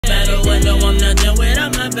know I'm nothing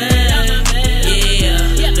without my bag.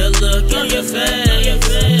 Yeah, the look on your face.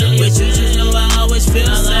 But you just know I always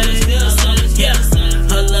feel safe. Yeah,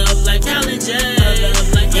 her love like Talent Jade.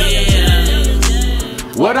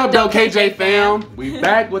 What up, though, KJ fam? We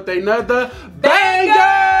back with another banger!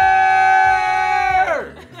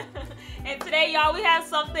 And today, y'all, we have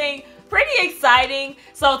something pretty exciting.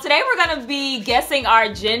 So today we're gonna be guessing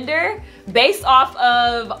our gender based off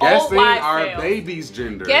of old wives' tales. Baby's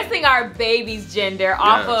gender. Guessing our baby's gender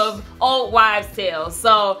off of old wives' tales.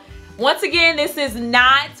 So once again, this is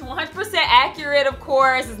not 100% accurate, of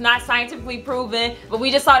course. It's not scientifically proven, but we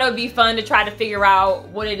just thought it would be fun to try to figure out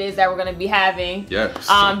what it is that we're gonna be having. Yes.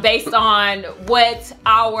 Based on what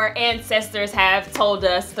our ancestors have told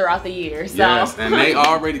us throughout the years. So. Yes, and they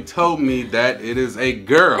already told me that it is a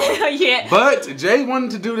girl. Yeah. But Jay wanted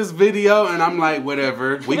to do this video, and I'm like,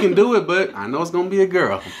 whatever. We can do it, but I know it's gonna be a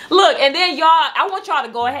girl. Look, and then y'all, I want y'all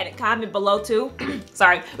to go ahead and comment below too.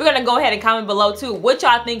 Sorry. We're gonna go ahead and comment below too what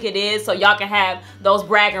y'all think it is, so y'all can have those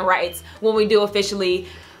bragging rights when we do officially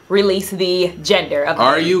release the gender of the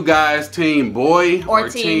Are baby. you guys team boy or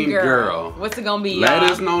team girl? What's it gonna be, y'all? Let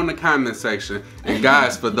us know in the comment section. And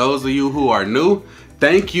guys, for those of you who are new,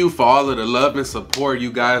 thank you for all of the love and support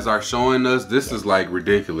you guys are showing us. This is like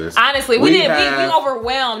ridiculous. Honestly, we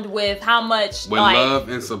overwhelmed with how much like, love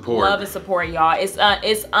and support. Love and support, y'all. It's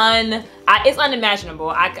unimaginable.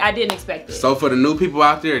 I didn't expect it. So for the new people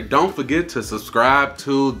out there, don't forget to subscribe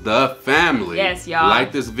to the family. Yes, y'all.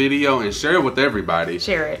 Like this video and share it with everybody.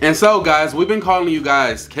 Share it. And so guys, we've been calling you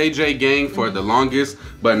guys KJ Gang for the longest,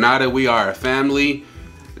 but now that we are a family,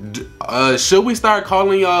 should we start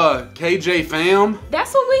calling y'all KJ Fam?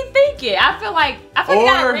 That's what we thinking. I feel like it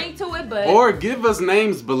got a ring to it, but or give us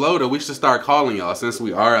names below that we should start calling y'all since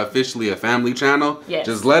we are officially a family channel. Yes.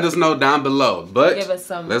 Just let us know down below. But give us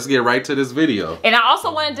some. Let's get right to this video. And I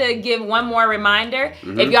also wanted to give one more reminder.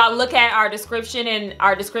 If y'all look at our description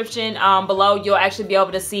below, you'll actually be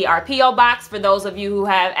able to see our P.O. box for those of you who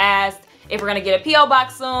have asked if we're gonna get a P.O.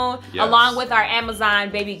 box soon, along with our Amazon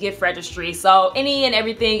baby gift registry. So any and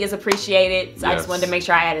everything is appreciated. So I just wanted to make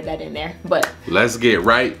sure I added that in there. But let's get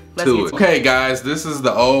right to it. Okay guys, this is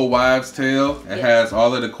the old wives' tale. It has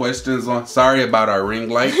all of the questions on. Sorry about our ring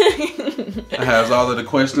light. It has all of the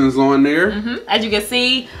questions on there. As you can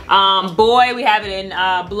see, boy, we have it in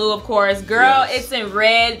blue, of course. Girl, it's in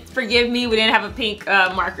red. Forgive me, we didn't have a pink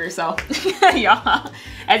marker, so y'all.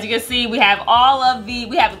 As you can see, we have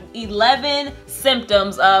we have 11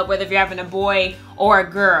 symptoms of whether if you're having a boy or a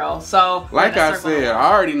girl. So like I said,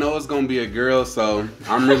 I already know it's gonna be a girl, so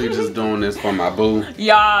I'm really just doing this for my boo.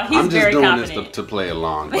 Y'all, he's very confident. I'm just doing this to play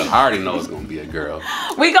along, but I already know it's gonna be a girl.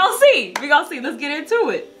 We gonna see. We gonna see. Let's get into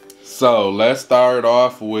it. So let's start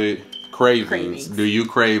off with cravings. Do you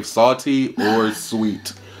crave salty or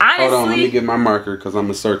sweet? Honestly, hold on, let me get my marker because I'm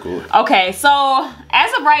a circle. Okay, so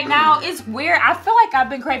as of right now, it's weird. I feel like I've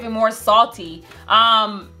been craving more salty.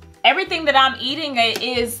 Everything that I'm eating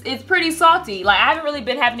is pretty salty. Like I haven't really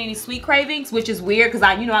been having any sweet cravings, which is weird because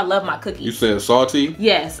I love my cookies. You said salty?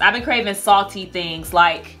 Yes, I've been craving salty things.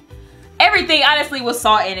 Like everything, honestly, with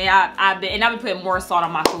salt in it. I've been putting more salt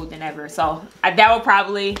on my food than ever. So that would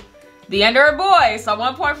probably be under a boy. So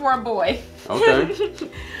 1 point for a boy. Okay.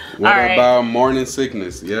 What about morning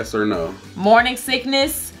sickness? Yes or no? Morning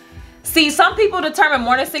sickness. See, some people determine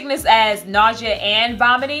morning sickness as nausea and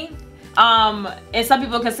vomiting. And some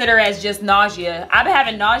people consider it as just nausea. I've been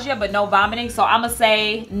having nausea but no vomiting, so I'm gonna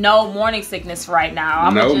say no morning sickness for right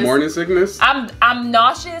now. Morning sickness? I'm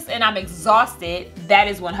nauseous and I'm exhausted. That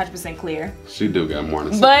is 100% clear. She do got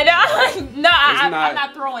morning sickness. But no, I'm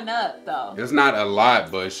not throwing up though. It's not a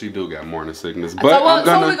lot, but she do got morning sickness. But so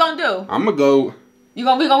what we gonna do? I'm gonna go. We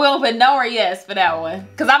gonna put no or yes for that one?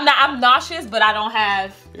 Cause I'm nauseous, but I don't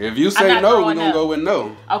have. If you say no, we're gonna go with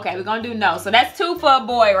no. Okay, we're gonna do no. So that's 2 for a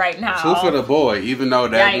boy right now. 2 for the boy, even though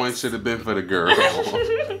that one should have been for the girl.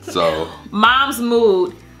 So mom's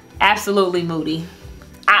mood, absolutely moody.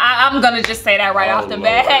 I'm gonna just say that right off the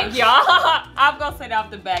bat, y'all. I'm gonna say that off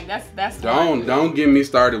the bat. That's. Don't get me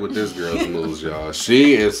started with this girl's moods, y'all.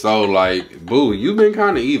 She is so like, boo, you've been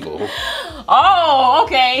kind of evil. Oh,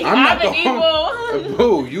 okay. I've been evil.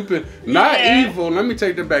 Boo, you've been not evil. Let me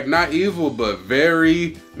take that back. Not evil, but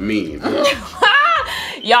very mean. Y'all,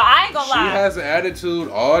 I ain't gonna lie. She has an attitude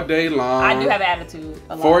all day long. I do have an attitude.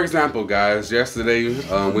 For example, guys, yesterday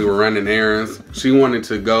we were running errands. She wanted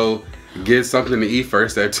to go get something to eat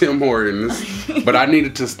first at Tim Hortons, but I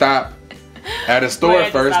needed to stop at a store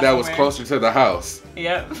first that was closer to the house.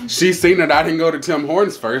 Yep. She seen that I didn't go to Tim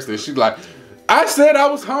Hortons first, and she's like, I said I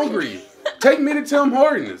was hungry. Take me to Tim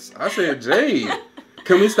Hortons. I said, Jade,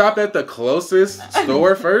 can we stop at the closest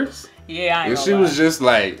store first? Yeah, I ain't And gonna she lie. was just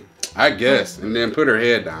like, I guess, and then put her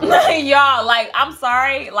head down. Y'all, like, I'm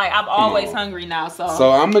sorry. Like, I'm always hungry now, so.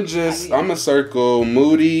 So I'ma circle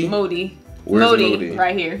Moody. Moody. Where's Moody?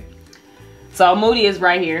 Right here. So Moody is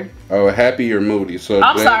right here. Oh, happy or moody? So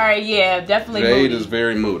I'm sorry, yeah, definitely Jade Moody. is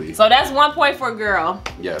very moody. So that's 1 point for girl.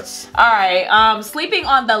 Yes. All right. Sleeping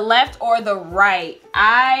on the left or the right?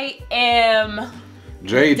 I am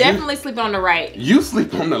Jade, definitely sleeping on the right. You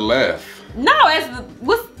sleep on the left. No,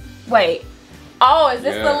 wait. Oh, is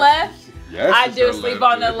this the left? Yes, I do sleep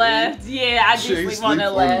on the left. Yeah, I do She sleep on the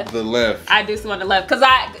left. I do sleep on the left because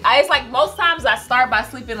I it's like most times I start by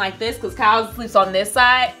sleeping like this because Kyle sleeps on this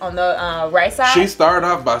side, on the right side. She started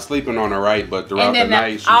off by sleeping on the right, but throughout the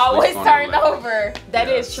night she I always on turn the left. over. That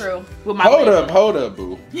is true. With my hold up,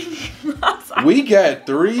 boo. We got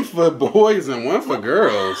 3 for boys and 1 for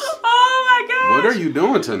girls. Oh my gosh. What are you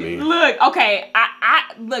doing to me? Look, okay,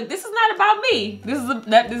 I look. This is not about me. This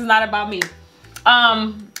is not about me. Okay,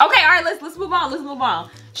 all right, let's move on. Let's move on.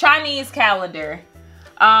 Chinese calendar.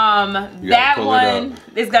 That one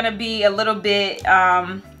is gonna be a little bit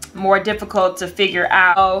more difficult to figure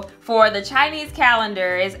out. So for the Chinese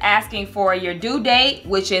calendar is asking for your due date,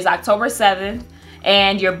 which is October 7th,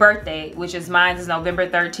 and your birthday, which is mine is November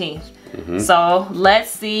 13th. So let's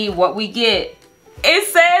see what we get. It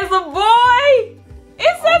says a boy.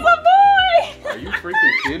 It says a boy. Are you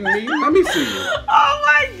freaking kidding me? Let me see you. Oh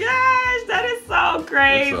my gosh, that is so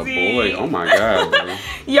crazy. It's a boy. Oh my god, bro.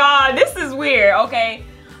 Y'all, this is weird, okay?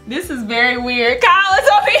 This is very weird. Kyle is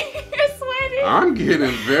over here sweating. I'm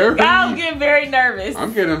getting very... Kyle's getting very nervous.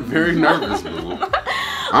 I'm getting very nervous, boo.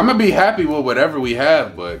 I'm gonna be happy with whatever we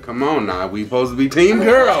have, but come on now. We supposed to be team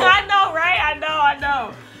girl. I know, right? I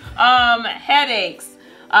know. Headaches.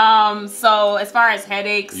 So as far as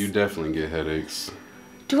headaches. You definitely get headaches.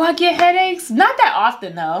 Do I get headaches? Not that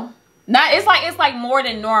often though. It's like more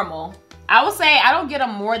than normal. I would say I don't get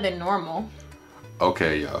them more than normal.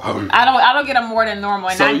 Okay, y'all. I don't get them more than normal,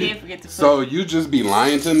 and so I did forget to put. So you just be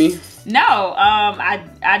lying to me? No,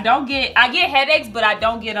 I don't get. I get headaches, but I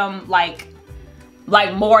don't get them like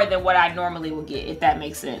more than what I normally would get. If that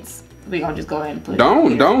makes sense. We gonna just go ahead and put.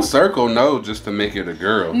 Don't circle no just to make it a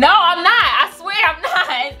girl. No, I'm not. I swear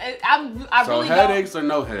I'm not. I so really headaches don't. or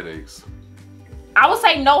no headaches? I would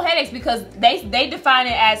say no headaches because they define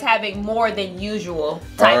it as having more than usual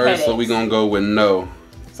type Alright, headaches. so we gonna go with no.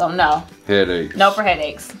 So no. Headaches. No for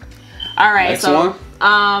headaches. Alright, Next so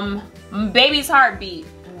one? baby's heartbeat.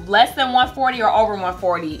 Less than 140 or over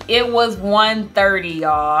 140. It was 130,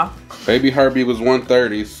 y'all. Baby heartbeat was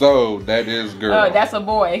 130, so that is girl. Oh, that's a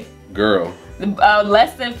boy. Girl.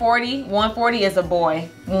 Less than 140 is a boy.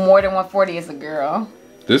 More than 140 is a girl.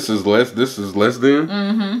 This is less than?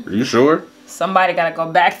 Mm-hmm. Are you sure? Somebody gotta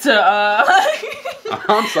go back to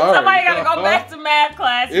I'm sorry. Somebody gotta go back to math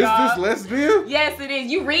class. Is this lesbian? Yes, it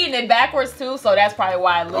is. You reading it backwards too, so that's probably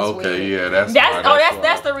why it looks weird. Okay, yeah, that's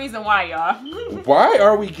that's the reason why, y'all. Why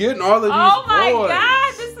are we getting all of these Oh my boys?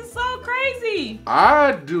 god, this is so crazy.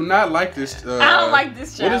 I do not like this. I don't like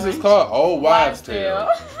this challenge. What is this called? Old Wives'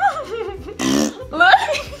 Tale. Look.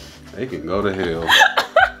 They can go to hell.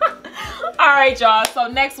 All right, y'all. So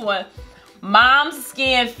next one. Mom's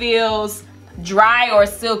skin feels dry or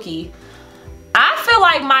silky. I feel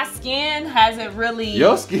like my skin hasn't really.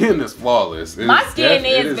 Your skin is flawless. My skin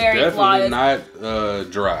is very flawless. Not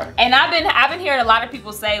dry. And I've been hearing a lot of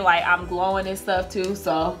people say like I'm glowing and stuff too.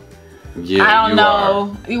 So yeah, I don't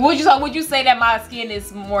know. Would you say that my skin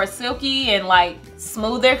is more silky and like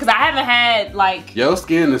smoother? Because I haven't had like. Your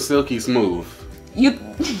skin is silky smooth. You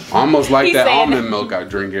almost like that almond milk I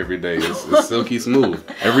drink every day. It's silky smooth.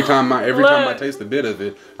 Every time I taste a bit of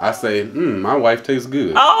it, I say, my wife tastes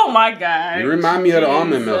good. Oh my god. You remind me of the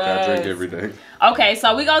almond milk I drink every day. Okay,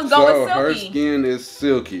 so we gonna go with silky. Her skin is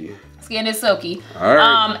silky. Skin is silky.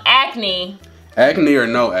 Alright. Acne. Acne or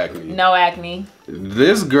no acne? No acne.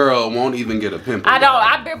 This girl won't even get a pimple. I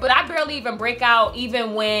don't. But I barely even break out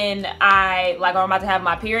even when I'm about to have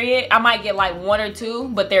my period. I might get like 1 or 2,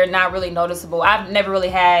 but they're not really noticeable. I've never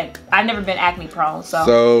been acne prone.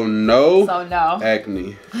 So no. So no.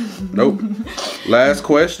 Acne. Nope. Last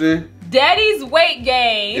question. Daddy's weight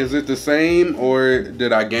gain. Is it the same or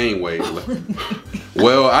did I gain weight?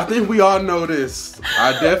 Well, I think we all know this.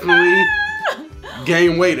 I definitely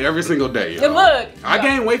gain weight every single day. Look, I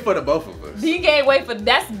gain weight for the both of us. us. Do you gain weight for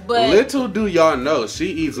that's but Little do y'all know, she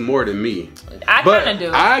eats more than me. I kind of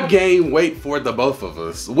do. I gain weight for the both of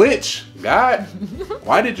us. Which, God,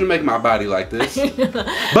 why did you make my body like this?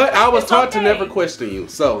 But I was taught to never question you,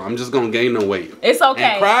 so I'm just gonna gain the weight. It's okay.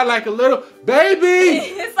 And cry like a little baby.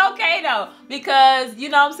 It's okay though, because you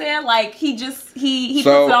know what I'm saying. Like he puts it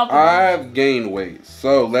So on for me. I've gained weight.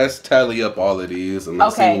 So let's tally up all of these and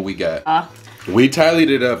let's see what we got. We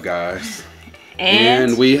tallied it up, guys.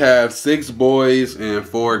 And we have 6 boys and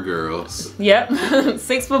 4 girls. Yep,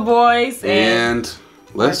 6 for boys and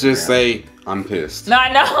let's just say I'm pissed. No,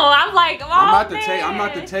 I know. I'm like, oh, I'm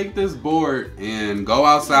about to take this board and go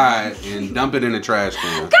outside and dump it in the trash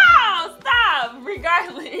can. Go, stop.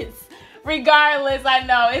 Regardless, I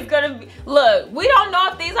know it's gonna be. Look, we don't know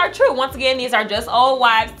if these are true. Once again, these are just old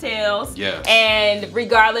wives' tales. Yes. And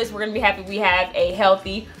regardless, we're gonna be happy we have a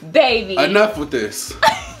healthy baby. Enough with this.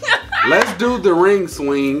 Let's do the ring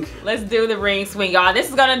swing. Let's do the ring swing, y'all. This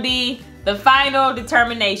is gonna be the final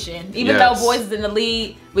determination. Even though boys is in the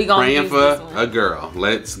lead, we gonna praying for a girl.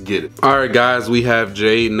 Let's get it. All right, guys, we have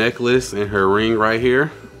Jade necklace and her ring right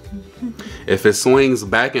here. If it swings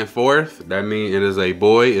back and forth, that means it is a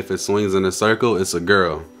boy. If it swings in a circle, it's a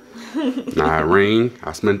girl. Nah, ring.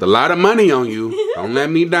 I spent a lot of money on you. Don't let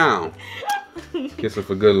me down. Kiss her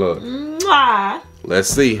for good luck. Mwah. Let's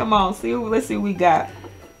see. Come on, let's see what we got.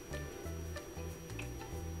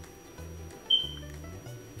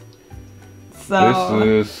 So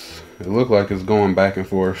this is, it looks like it's going back and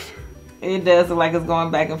forth. It does look like it's going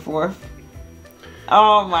back and forth.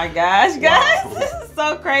 Oh my gosh, guys. Wow. This is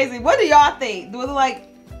so crazy. What do y'all think? Do it look like...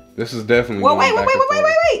 This is definitely wait,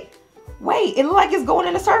 it looks like it's going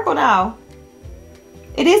in a circle now.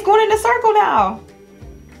 It is going in a circle now.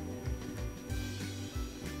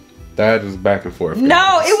 That is back and forth.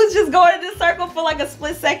 No, it was just going in a circle for like a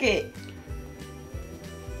split second.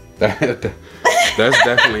 That's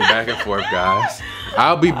definitely back and forth, guys.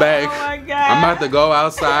 I'll be back. Oh my God. I'm about to go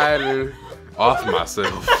outside and off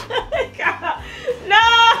myself.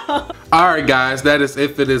 No. All right, guys, that is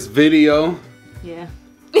it for this video. Yeah,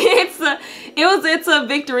 it's a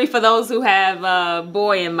victory for those who have a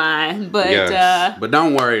boy in mind. But yes. But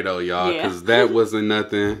don't worry though, y'all, because that wasn't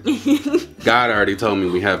nothing. God already told me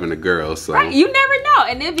we having a girl, so right, you never know.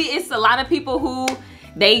 And it's a lot of people who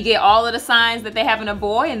they get all of the signs that they having a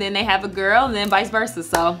boy, and then they have a girl, and then vice versa.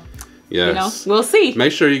 So yes. You know, we'll see.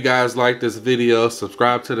 Make sure you guys like this video,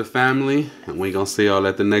 subscribe to the family, and we gonna see y'all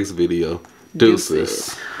at the next video.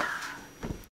 Deuces.